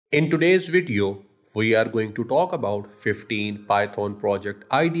In today's video, we are going to talk about 15 Python project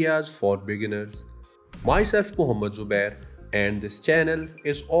ideas for beginners. Myself Muhammad Zubair, and this channel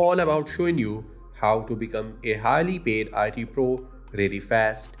is all about showing you how to become a highly paid IT pro really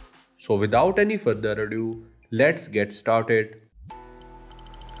fast. So without any further ado, let's get started.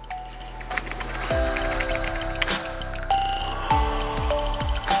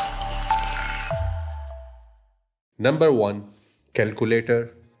 Number 1.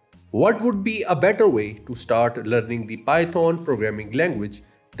 Calculator. What would be a better way to start learning the Python programming language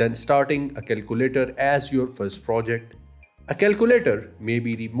than starting a calculator as your first project? A calculator may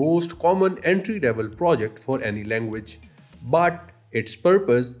be the most common entry-level project for any language, but its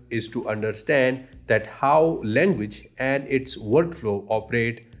purpose is to understand that how language and its workflow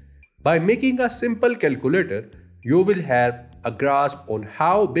operate. By making a simple calculator, you will have a grasp on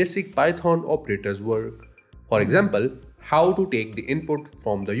how basic Python operators work. For example, how to take the input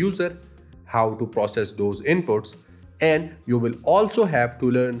from the user, how to process those inputs, and you will also have to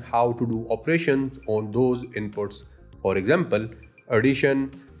learn how to do operations on those inputs. For example,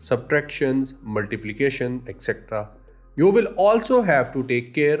 addition, subtractions, multiplication, etc. You will also have to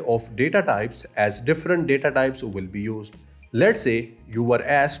take care of data types as different data types will be used. Let's say you were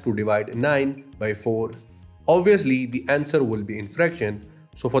asked to divide 9 by 4. Obviously, the answer will be in fraction.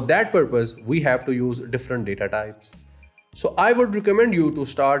 So for that purpose, we have to use different data types. So I would recommend you to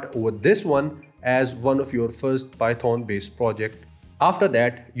start with this one as one of your first Python based project. After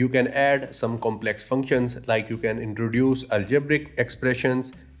that, you can add some complex functions, like you can introduce algebraic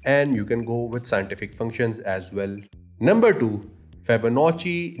expressions and you can go with scientific functions as well. Number 2.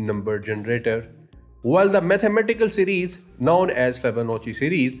 Fibonacci number generator. While the mathematical series known as Fibonacci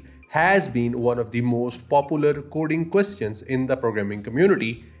series has been one of the most popular coding questions in the programming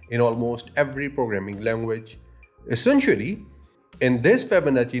community in almost every programming language. Essentially, in this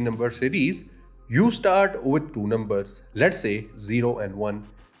Fibonacci number series, you start with two numbers, let's say 0 and 1,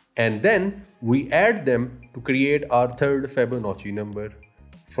 and then we add them to create our third Fibonacci number.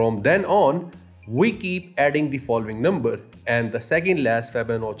 From then on, we keep adding the following number, and the second last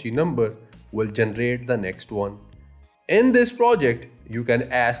Fibonacci number will generate the next one. In this project, you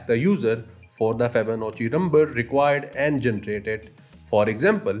can ask the user for the Fibonacci number required and generate it. For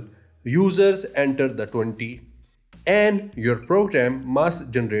example, users enter the 20 and your program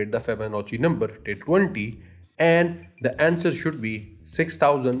must generate the Fibonacci number till 20 and the answer should be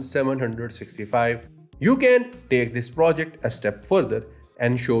 6765. You can take this project a step further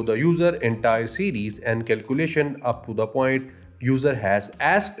and show the user entire series and calculation up to the point user has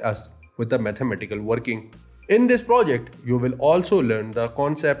asked us with the mathematical working. In this project, you will also learn the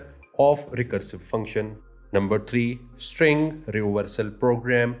concept of recursive function. Number 3. String reversal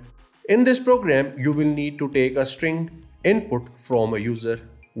program. In this program, you will need to take a string input from a user.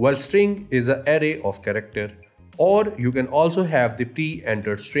 While string is an array of character, or you can also have the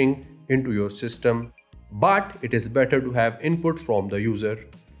pre-entered string into your system, but it is better to have input from the user.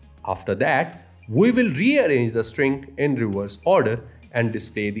 After that, we will rearrange the string in reverse order and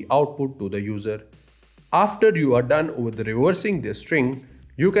display the output to the user. After you are done with reversing this string,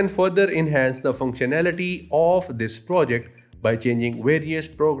 you can further enhance the functionality of this project by changing various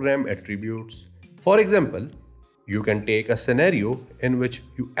program attributes. For example, you can take a scenario in which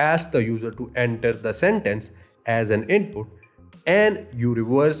you ask the user to enter the sentence as an input and you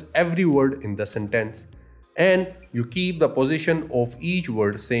reverse every word in the sentence, and you keep the position of each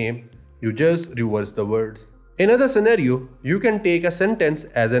word same. You just reverse the words. In another scenario, you can take a sentence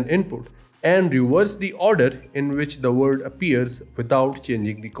as an input and reverse the order in which the word appears without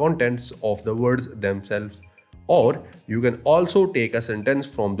changing the contents of the words themselves. Or you can also take a sentence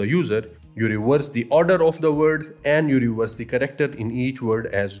from the user, you reverse the order of the words and you reverse the character in each word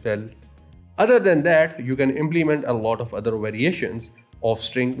as well. Other than that, you can implement a lot of other variations of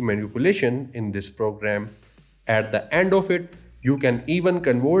string manipulation in this program. At the end of it, you can even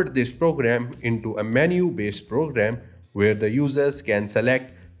convert this program into a menu-based program where the users can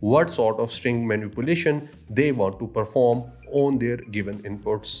select what sort of string manipulation they want to perform on their given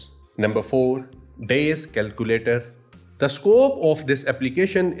inputs. Number 4. Days calculator. The scope of this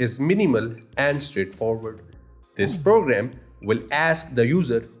application is minimal and straightforward. This program will ask the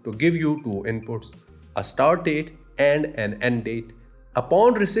user to give you two inputs, a start date and an end date.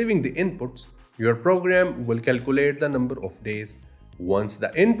 Upon receiving the inputs, your program will calculate the number of days. Once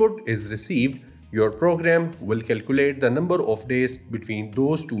the input is received, your program will calculate the number of days between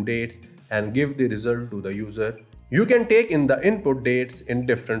those two dates and give the result to the user. You can take in the input dates in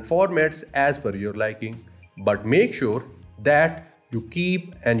different formats as per your liking, but make sure that you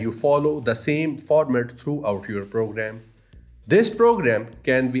keep and you follow the same format throughout your program. This program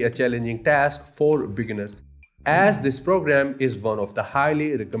can be a challenging task for beginners, as this program is one of the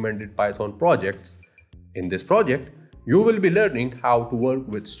highly recommended Python projects. In this project, you will be learning how to work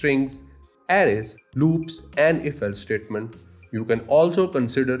with strings, arrays, loops, and if-else statement. You can also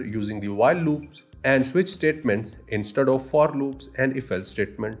consider using the while loops and switch statements instead of for loops and if-else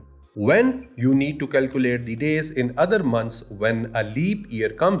statement. When you need to calculate the days in other months when a leap year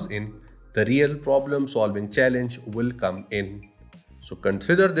comes in, the real problem-solving challenge will come in. So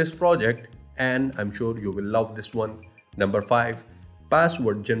consider this project and I'm sure you will love this one. Number 5.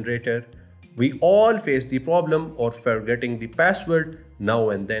 Password generator. We all face the problem of forgetting the password now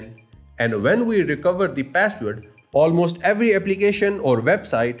and then. And when we recover the password, almost every application or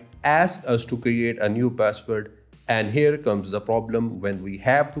website asks us to create a new password. And here comes the problem when we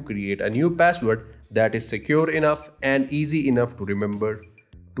have to create a new password that is secure enough and easy enough to remember.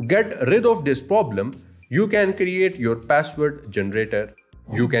 To get rid of this problem, you can create your password generator.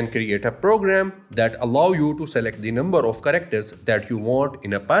 You can create a program that allows you to select the number of characters that you want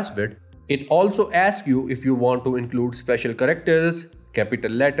in a password. It also asks you if you want to include special characters,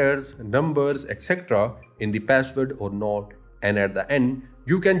 capital letters, numbers, etc. in the password or not. And at the end,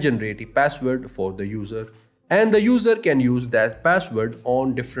 you can generate a password for the user. And the user can use that password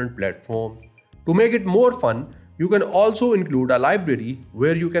on different platforms. To make it more fun, you can also include a library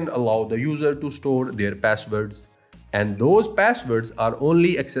where you can allow the user to store their passwords. And those passwords are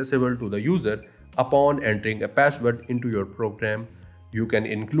only accessible to the user upon entering a password into your program. You can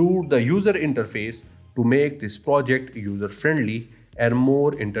include the user interface to make this project user-friendly and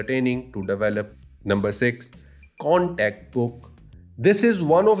more entertaining to develop. Number 6. Contact book. This is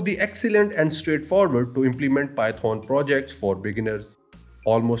one of the excellent and straightforward to implement Python projects for beginners.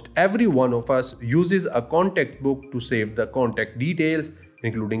 Almost every one of us uses a contact book to save the contact details,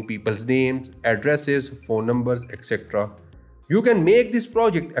 including people's names, addresses, phone numbers, etc. You can make this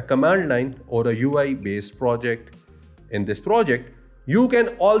project a command line or a UI-based project. In this project, you can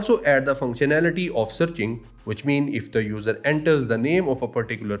also add the functionality of searching, which means if the user enters the name of a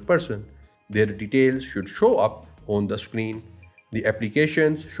particular person, their details should show up on the screen. The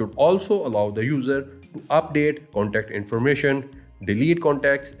applications should also allow the user to update contact information, delete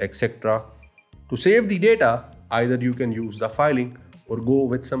contacts, etc. To save the data, either you can use the filing or go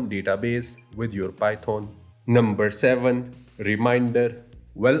with some database with your Python. Number 7. Reminder.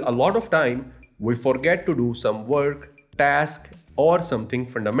 Well, a lot of time we forget to do some work, task, or something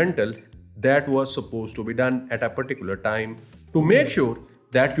fundamental that was supposed to be done at a particular time. To make sure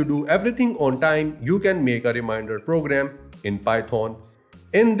that you do everything on time, you can make a reminder program in Python.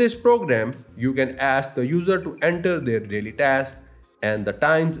 In this program, you can ask the user to enter their daily tasks and the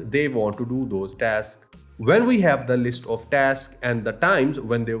times they want to do those tasks. When we have the list of tasks and the times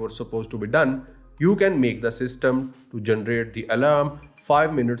when they were supposed to be done, you can make the system to generate the alarm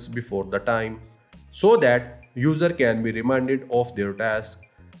 5 minutes before the time so that user can be reminded of their task.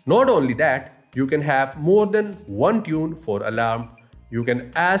 Not only that, you can have more than one tune for alarm. You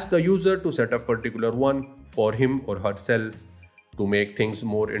can ask the user to set a particular one for him or herself. To make things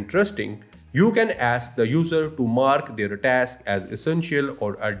more interesting, you can ask the user to mark their task as essential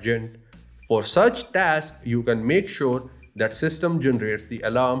or urgent. For such tasks, you can make sure that system generates the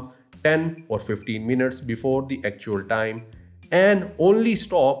alarm 10 or 15 minutes before the actual time and only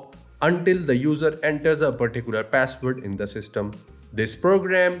stop until the user enters a particular password in the system. This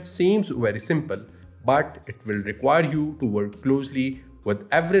program seems very simple, but it will require you to work closely with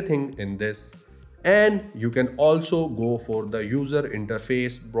everything in this. And you can also go for the user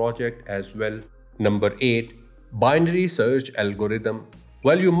interface project as well. Number 8. Binary search algorithm.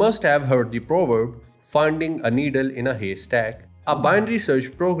 Well, you must have heard the proverb, finding a needle in a haystack. A binary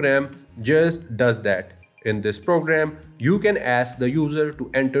search program just does that. In this program, you can ask the user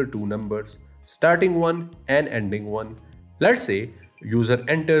to enter two numbers, starting one and ending one. Let's say user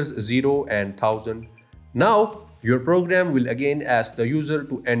enters 0 and 1000. Now, your program will again ask the user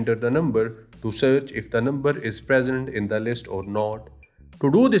to enter the number to search if the number is present in the list or not. To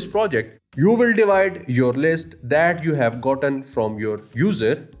do this project, you will divide your list that you have gotten from your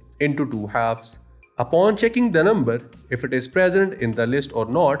user into two halves. Upon checking the number, if it is present in the list or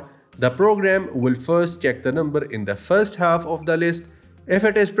not, the program will first check the number in the first half of the list. If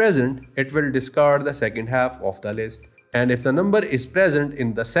it is present, it will discard the second half of the list. And if the number is present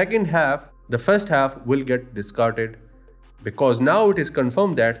in the second half, the first half will get discarded, because now it is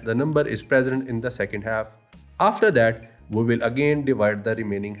confirmed that the number is present in the second half. After that, we will again divide the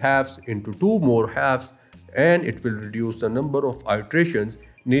remaining halves into two more halves, and it will reduce the number of iterations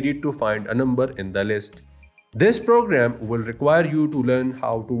needed to find a number in the list. This program will require you to learn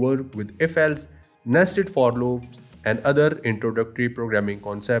how to work with if-else, nested for loops, and other introductory programming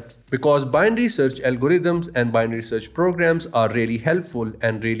concepts. Because binary search algorithms and binary search programs are really helpful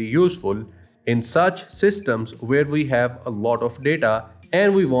and really useful in such systems where we have a lot of data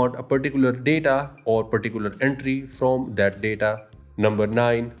and we want a particular data or particular entry from that data. Number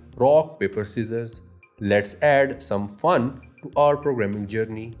 9. Rock, paper, scissors. Let's add some fun to our programming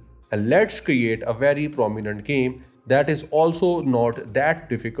journey and let's create a very prominent game that is also not that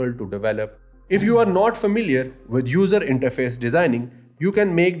difficult to develop. If you are not familiar with user interface designing, you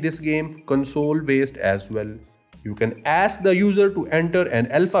can make this game console-based as well. You can ask the user to enter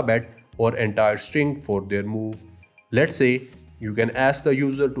an alphabet or entire string for their move. Let's say you can ask the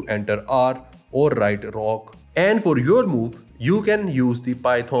user to enter R or write rock. And for your move, you can use the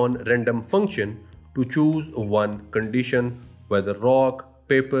Python random function to choose one condition, whether rock,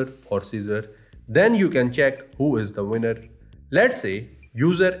 paper or scissor. Then you can check who is the winner. Let's say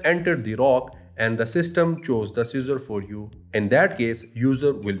user entered the rock and the system chose the scissor for you. In that case,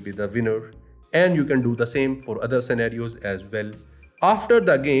 user will be the winner. And you can do the same for other scenarios as well. After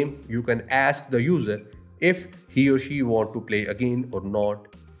the game, you can ask the user if he or she want to play again or not.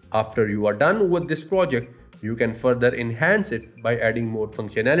 After you are done with this project, you can further enhance it by adding more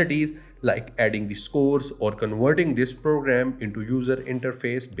functionalities like adding the scores or converting this program into user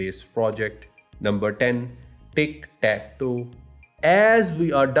interface based project. Number 10. TIC-TAC-TOE. As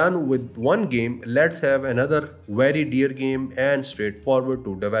we are done with one game, let's have another very dear game and straightforward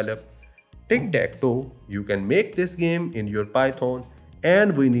to develop. TIC-TAC-TOE. You can make this game in your Python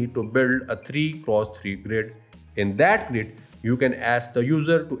and we need to build a 3x3 grid. In that grid, you can ask the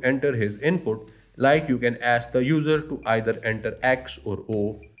user to enter his input, like you can ask the user to either enter X or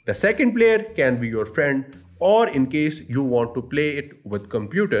O. The second player can be your friend, or in case you want to play it with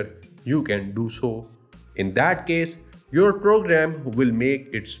computer, you can do so. In that case, your program will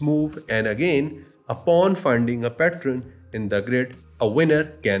make its move, and again, upon finding a pattern in the grid, a winner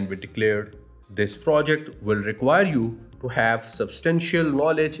can be declared. This project will require you to have substantial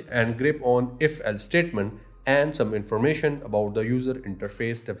knowledge and grip on if-else statement and some information about the user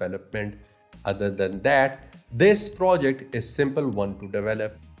interface development. Other than that, this project is simple one to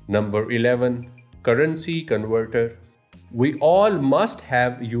develop. Number 11. Currency converter. We all must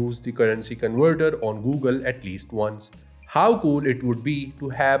have used the currency converter on Google at least once. How cool it would be to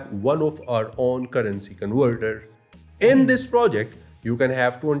have one of our own currency converter. In this project, you can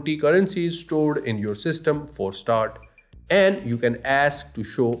have 20 currencies stored in your system for start. And you can ask to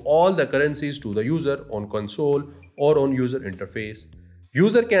show all the currencies to the user on console or on user interface.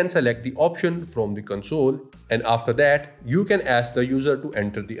 User can select the option from the console, and after that, you can ask the user to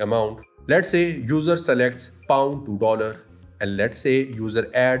enter the amount. Let's say user selects pound to dollar, and let's say user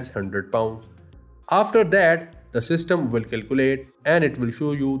adds 100 pounds. After that, the system will calculate and it will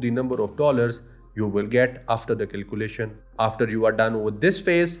show you the number of dollars you will get after the calculation. After you are done with this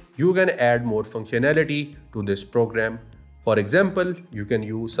phase, you can add more functionality to this program. For example, you can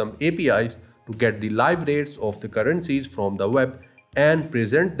use some APIs to get the live rates of the currencies from the web and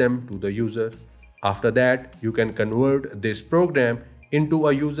present them to the user. After that, you can convert this program into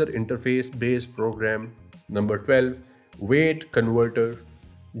a user interface based program. Number 12. Weight converter.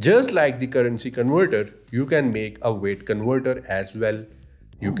 Just like the currency converter, you can make a weight converter as well.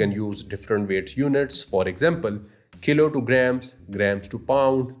 You can use different weights units, for example, kilo to grams, grams to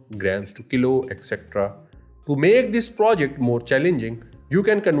pound, grams to kilo, etc. To make this project more challenging, you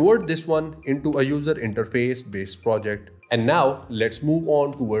can convert this one into a user interface based project. And now let's move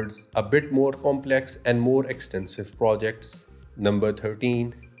on towards a bit more complex and more extensive projects. Number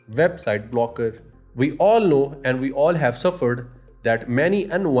 13. Website blocker. We all know and we all have suffered that many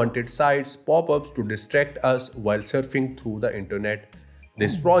unwanted sites pop up to distract us while surfing through the internet.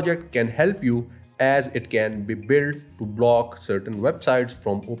 This project can help you as it can be built to block certain websites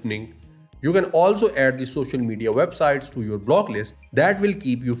from opening. You can also add the social media websites to your block list that will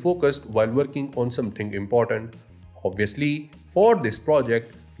keep you focused while working on something important. Obviously, for this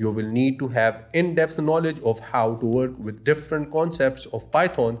project, you will need to have in-depth knowledge of how to work with different concepts of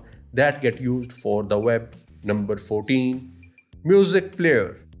Python that get used for the web. Number 14. Music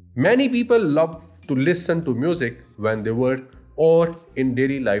player. Many people love to listen to music when they work or in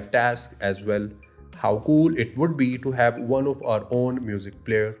daily life tasks as well. How cool it would be to have one of our own music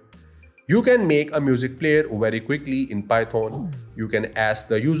player. You can make a music player very quickly in Python. You can ask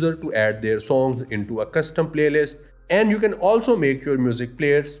the user to add their songs into a custom playlist, and you can also make your music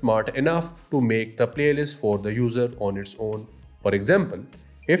player smart enough to make the playlist for the user on its own. For example,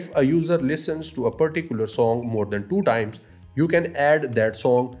 if a user listens to a particular song more than 2 times, you can add that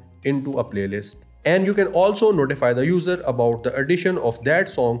song into a playlist. And you can also notify the user about the addition of that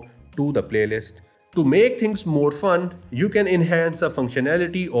song to the playlist. To make things more fun, you can enhance the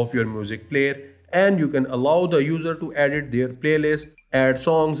functionality of your music player and you can allow the user to edit their playlist, add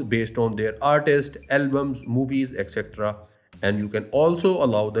songs based on their artist, albums, movies, etc. And you can also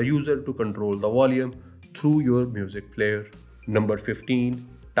allow the user to control the volume through your music player. Number 15.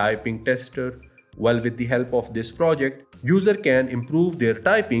 Typing Tester. Well, with the help of this project, user can improve their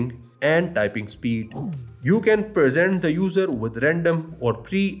typing and typing speed. You can present the user with random or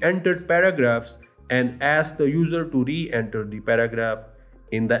pre-entered paragraphs and ask the user to re-enter the paragraph.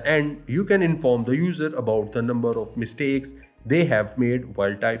 In the end, you can inform the user about the number of mistakes they have made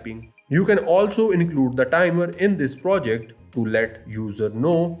while typing. You can also include the timer in this project to let user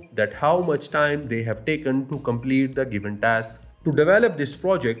know that how much time they have taken to complete the given task. To develop this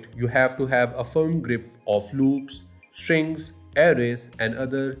project, you have to have a firm grip of loops, strings, arrays, and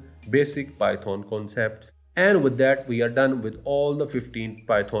other basic Python concepts. And with that, we are done with all the 15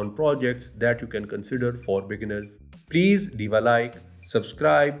 Python projects that you can consider for beginners. Please leave a like,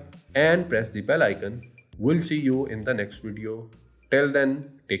 subscribe, and press the bell icon. We'll see you in the next video. Till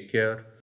then, take care.